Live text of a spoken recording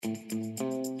It's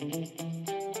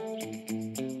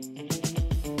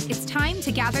time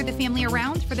to gather the family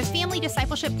around for the family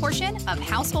discipleship portion of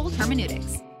Household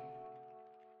Hermeneutics.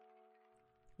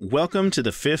 Welcome to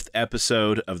the fifth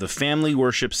episode of the family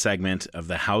worship segment of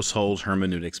the Household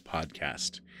Hermeneutics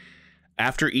podcast.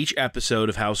 After each episode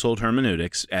of Household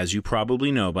Hermeneutics, as you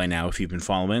probably know by now if you've been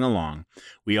following along,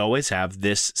 we always have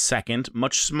this second,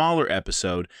 much smaller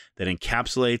episode that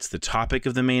encapsulates the topic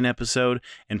of the main episode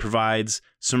and provides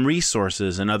some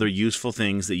resources and other useful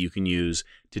things that you can use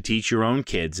to teach your own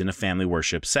kids in a family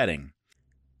worship setting.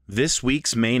 This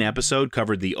week's main episode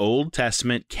covered the Old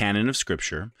Testament canon of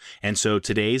Scripture, and so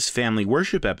today's family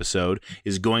worship episode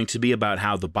is going to be about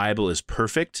how the Bible is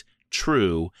perfect,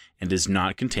 true, and does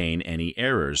not contain any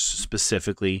errors,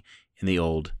 specifically in the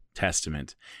Old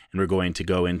Testament. And we're going to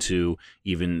go into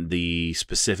even the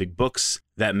specific books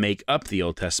that make up the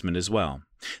Old Testament as well.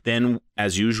 Then,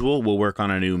 as usual, we'll work on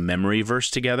a new memory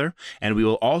verse together, and we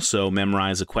will also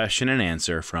memorize a question and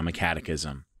answer from a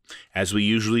catechism. As we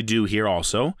usually do here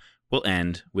also, we'll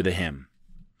end with a hymn.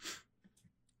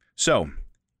 So,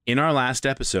 in our last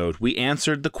episode, we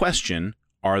answered the question,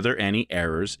 are there any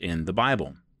errors in the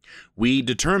Bible? We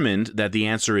determined that the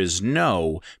answer is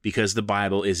no, because the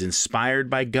Bible is inspired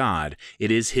by God.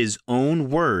 It is His own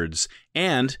words,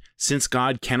 and since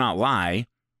God cannot lie,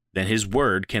 then His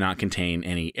word cannot contain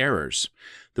any errors.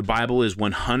 The Bible is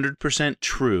 100%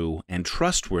 true and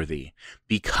trustworthy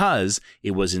because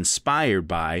it was inspired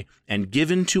by and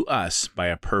given to us by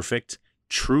a perfect,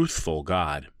 truthful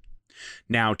God.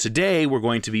 Now, today we're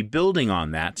going to be building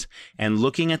on that and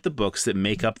looking at the books that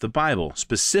make up the Bible,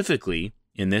 specifically,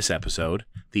 in this episode,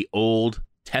 the Old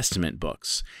Testament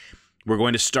books. We're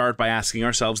going to start by asking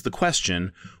ourselves the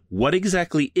question, what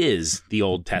exactly is the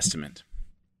Old Testament?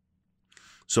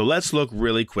 So let's look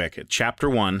really quick at Chapter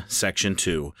 1, Section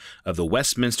 2 of the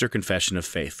Westminster Confession of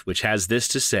Faith, which has this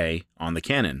to say on the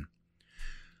canon.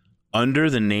 Under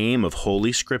the name of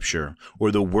Holy Scripture,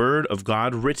 or the Word of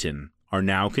God written, are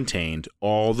now contained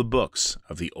all the books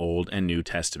of the Old and New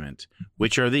Testament,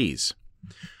 which are these.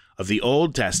 Of the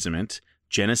Old Testament,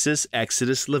 Genesis,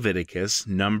 Exodus, Leviticus,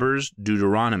 Numbers,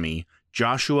 Deuteronomy,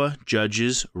 Joshua,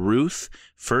 Judges, Ruth,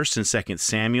 1st and 2nd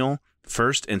Samuel,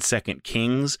 1st and 2nd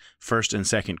Kings, 1st and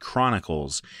 2nd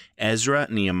Chronicles, Ezra,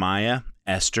 Nehemiah,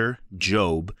 Esther,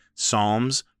 Job,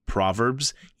 Psalms,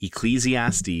 Proverbs,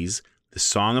 Ecclesiastes, the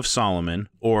Song of Solomon,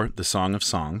 or the Song of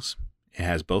Songs, it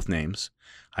has both names,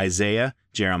 Isaiah,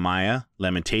 Jeremiah,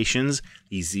 Lamentations,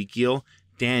 Ezekiel,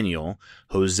 Daniel,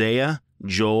 Hosea,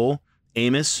 Joel,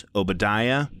 Amos,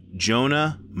 Obadiah,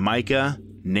 Jonah, Micah,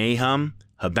 Nahum,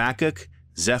 Habakkuk,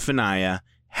 Zephaniah,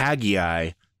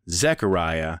 Haggai,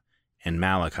 Zechariah, and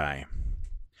Malachi,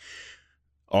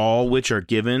 all which are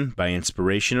given by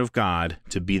inspiration of God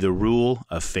to be the rule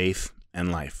of faith and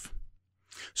life.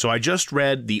 So I just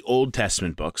read the Old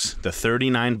Testament books, the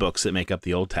 39 books that make up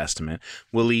the Old Testament.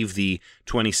 We'll leave the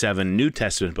 27 New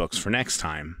Testament books for next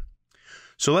time.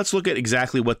 So let's look at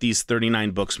exactly what these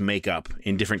 39 books make up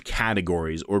in different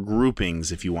categories or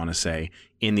groupings, if you want to say,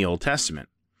 in the Old Testament.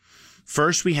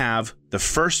 First, we have the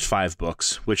first 5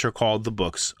 books, which are called the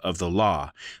books of the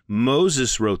law.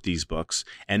 Moses wrote these books,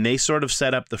 and they sort of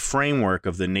set up the framework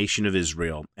of the nation of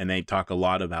Israel, and they talk a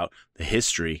lot about the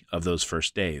history of those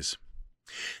first days.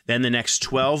 Then the next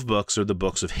 12 books are the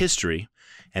books of history,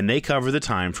 and they cover the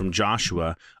time from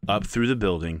Joshua up through the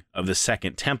building of the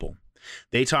Second Temple.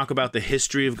 They talk about the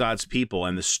history of God's people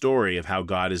and the story of how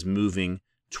God is moving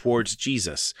towards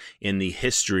Jesus in the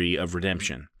history of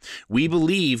redemption. We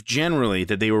believe generally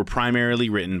that they were primarily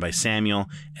written by Samuel,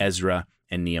 Ezra,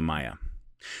 and Nehemiah.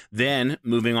 Then,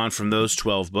 moving on from those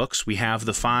 12 books, we have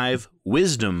the 5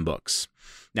 wisdom books.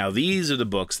 Now, these are the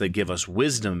books that give us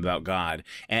wisdom about God,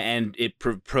 and it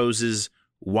proposes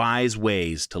wise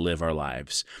ways to live our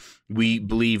lives. We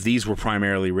believe these were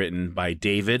primarily written by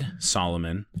David,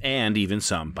 Solomon, and even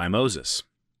some by Moses.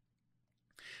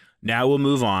 Now we'll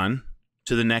move on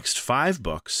to the next 5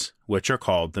 books, which are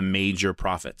called the major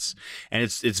prophets. And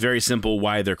it's very simple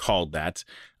why they're called that.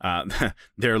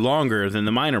 They're longer than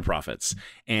the minor prophets,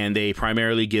 and they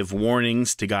primarily give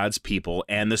warnings to God's people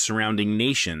and the surrounding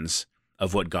nations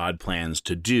of what God plans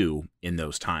to do in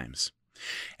those times.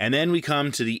 And then we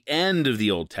come to the end of the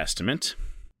Old Testament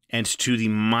and to the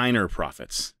minor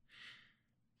prophets.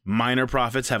 Minor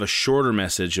prophets have a shorter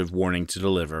message of warning to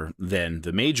deliver than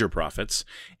the major prophets,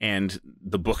 and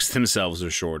the books themselves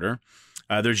are shorter.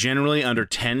 They're generally under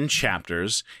 10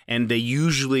 chapters, and they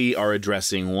usually are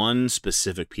addressing one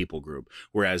specific people group,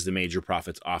 whereas the major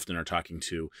prophets often are talking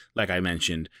to, like I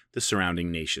mentioned, the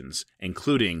surrounding nations,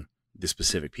 including the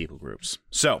specific people groups.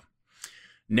 So,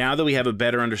 Now that we have a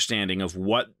better understanding of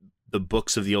what the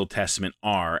books of the Old Testament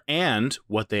are and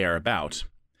what they are about,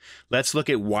 let's look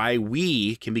at why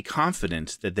we can be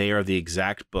confident that they are the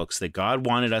exact books that God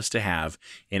wanted us to have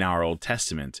in our Old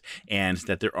Testament and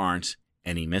that there aren't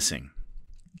any missing.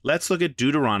 Let's look at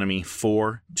Deuteronomy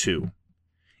 4:2.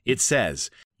 It says,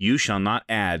 "You shall not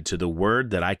add to the word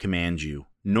that I command you,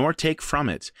 nor take from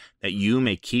it, that you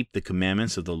may keep the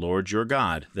commandments of the Lord your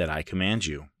God that I command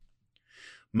you."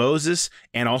 Moses,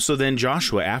 and also then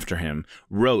Joshua after him,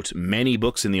 wrote many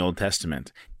books in the Old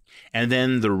Testament, and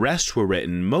then the rest were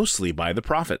written mostly by the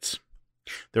prophets.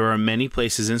 There are many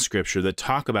places in Scripture that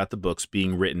talk about the books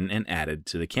being written and added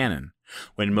to the canon.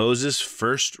 When Moses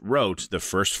first wrote the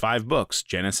first 5 books,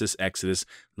 Genesis, Exodus,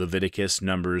 Leviticus,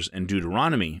 Numbers, and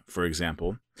Deuteronomy, for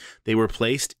example, they were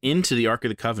placed into the Ark of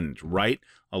the Covenant right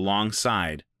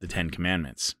alongside the 10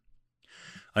 Commandments.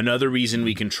 Another reason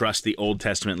we can trust the Old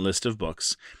Testament list of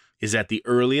books is that the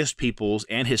earliest peoples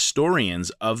and historians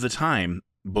of the time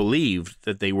believed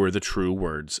that they were the true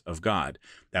words of God.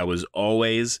 That was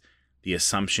always the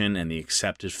assumption and the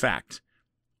accepted fact,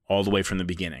 all the way from the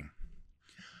beginning.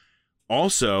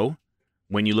 Also,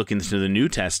 when you look into the New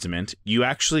Testament, you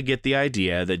actually get the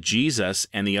idea that Jesus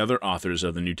and the other authors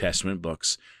of the New Testament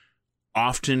books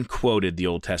often quoted the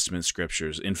Old Testament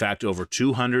scriptures. In fact, over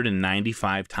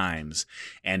 295 times.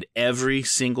 And every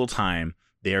single time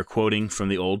they are quoting from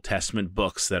the Old Testament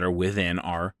books that are within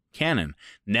our canon.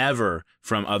 Never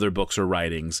from other books or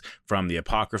writings, from the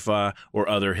Apocrypha or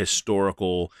other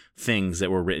historical things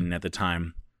that were written at the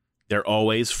time. They're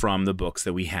always from the books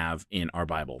that we have in our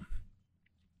Bible.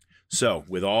 So,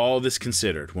 with all this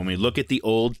considered, when we look at the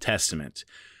Old Testament,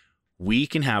 we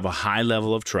can have a high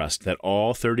level of trust that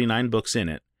all 39 books in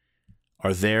it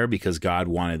are there because God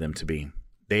wanted them to be.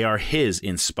 They are His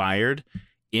inspired,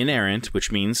 inerrant,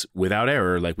 which means without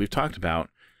error, like we've talked about,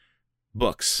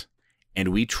 books. And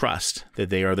we trust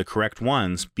that they are the correct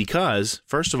ones because,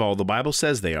 first of all, the Bible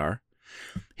says they are.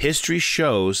 History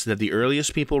shows that the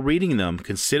earliest people reading them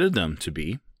considered them to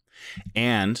be,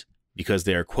 and because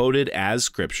they are quoted as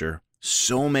Scripture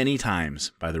so many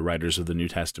times by the writers of the New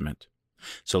Testament.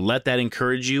 So let that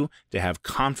encourage you to have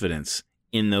confidence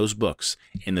in those books,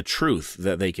 in the truth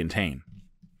that they contain.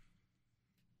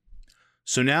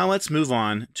 So now let's move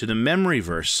on to the memory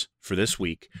verse for this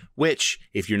week, which,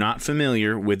 if you're not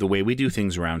familiar with the way we do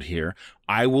things around here,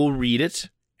 I will read it,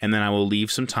 and then I will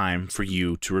leave some time for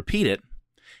you to repeat it,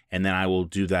 and then I will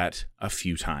do that a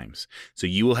few times. So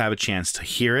you will have a chance to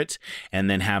hear it, and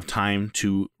then have time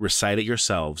to recite it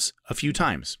yourselves a few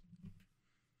times.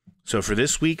 So for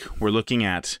this week, we're looking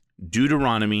at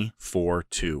Deuteronomy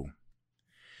 4:2.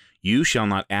 "You shall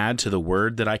not add to the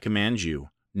word that I command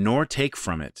you, nor take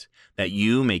from it, that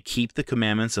you may keep the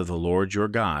commandments of the Lord your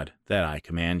God that I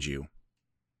command you."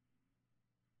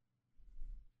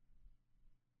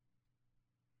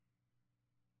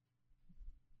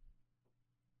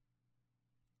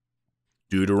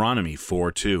 Deuteronomy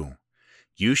 4:2.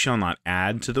 "You shall not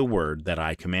add to the word that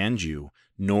I command you,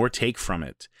 nor take from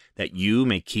it, that you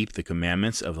may keep the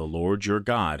commandments of the Lord your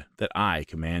God that I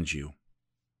command you."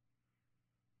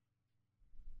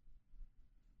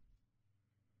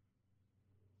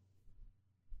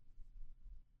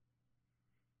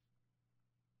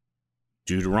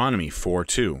 Deuteronomy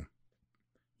 4:2.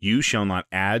 "You shall not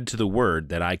add to the word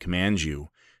that I command you,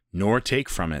 nor take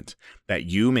from it, that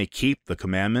you may keep the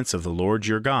commandments of the Lord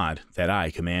your God that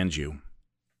I command you."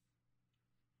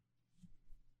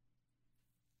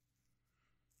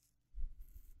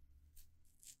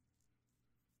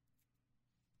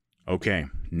 Okay,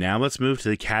 now let's move to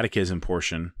the catechism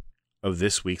portion of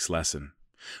this week's lesson.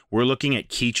 We're looking at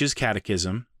Keach's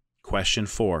Catechism, question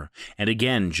 4. And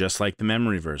again, just like the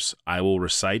memory verse, I will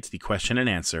recite the question and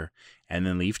answer, and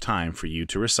then leave time for you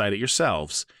to recite it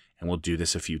yourselves, and we'll do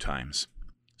this a few times.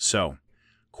 So,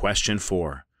 question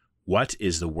 4. What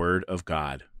is the Word of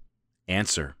God?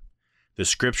 Answer. The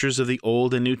Scriptures of the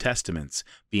Old and New Testaments,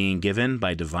 being given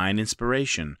by divine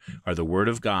inspiration, are the Word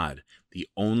of God, the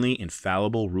only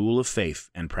infallible rule of faith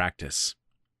and practice.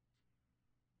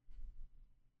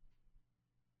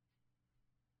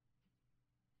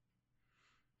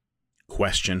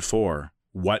 Question 4.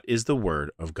 What is the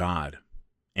Word of God?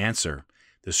 Answer.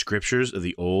 The Scriptures of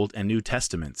the Old and New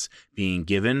Testaments, being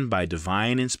given by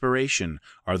divine inspiration,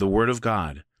 are the Word of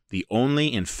God, the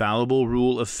only infallible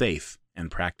rule of faith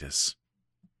and practice.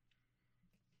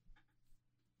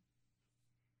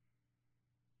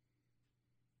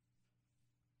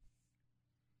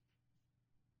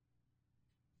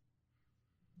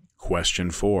 Question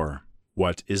 4.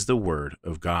 What is the Word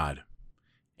of God?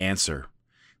 Answer.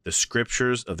 The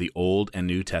scriptures of the Old and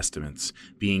New Testaments,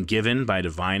 being given by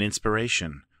divine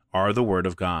inspiration, are the Word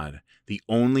of God, the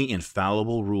only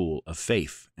infallible rule of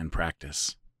faith and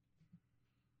practice.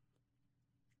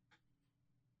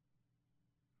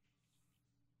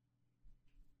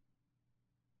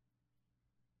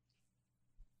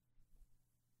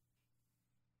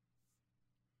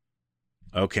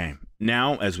 Okay,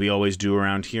 now, as we always do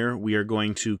around here, we are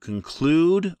going to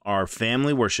conclude our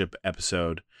family worship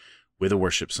episode with a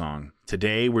worship song.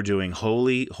 Today, we're doing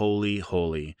Holy, Holy,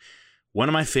 Holy, one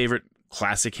of my favorite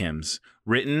classic hymns,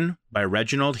 written by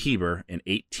Reginald Heber in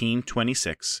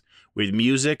 1826, with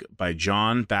music by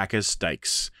John Bacchus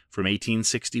Dykes from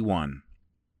 1861.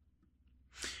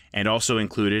 And also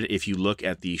included, if you look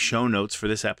at the show notes for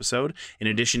this episode, in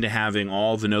addition to having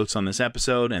all the notes on this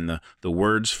episode and the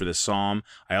words for the psalm,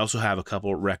 I also have a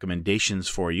couple recommendations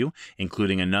for you,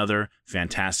 including another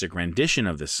fantastic rendition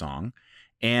of this song,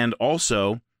 and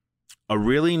also a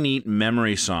really neat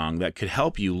memory song that could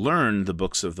help you learn the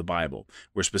books of the Bible.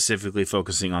 We're specifically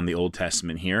focusing on the Old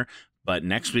Testament here, but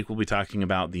next week we'll be talking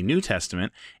about the New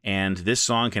Testament, and this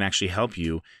song can actually help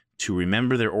you to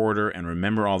remember their order and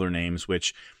remember all their names,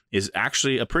 which is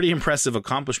actually a pretty impressive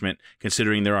accomplishment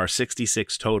considering there are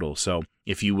 66 total. So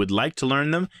if you would like to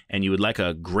learn them and you would like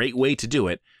a great way to do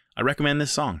it, I recommend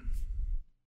this song.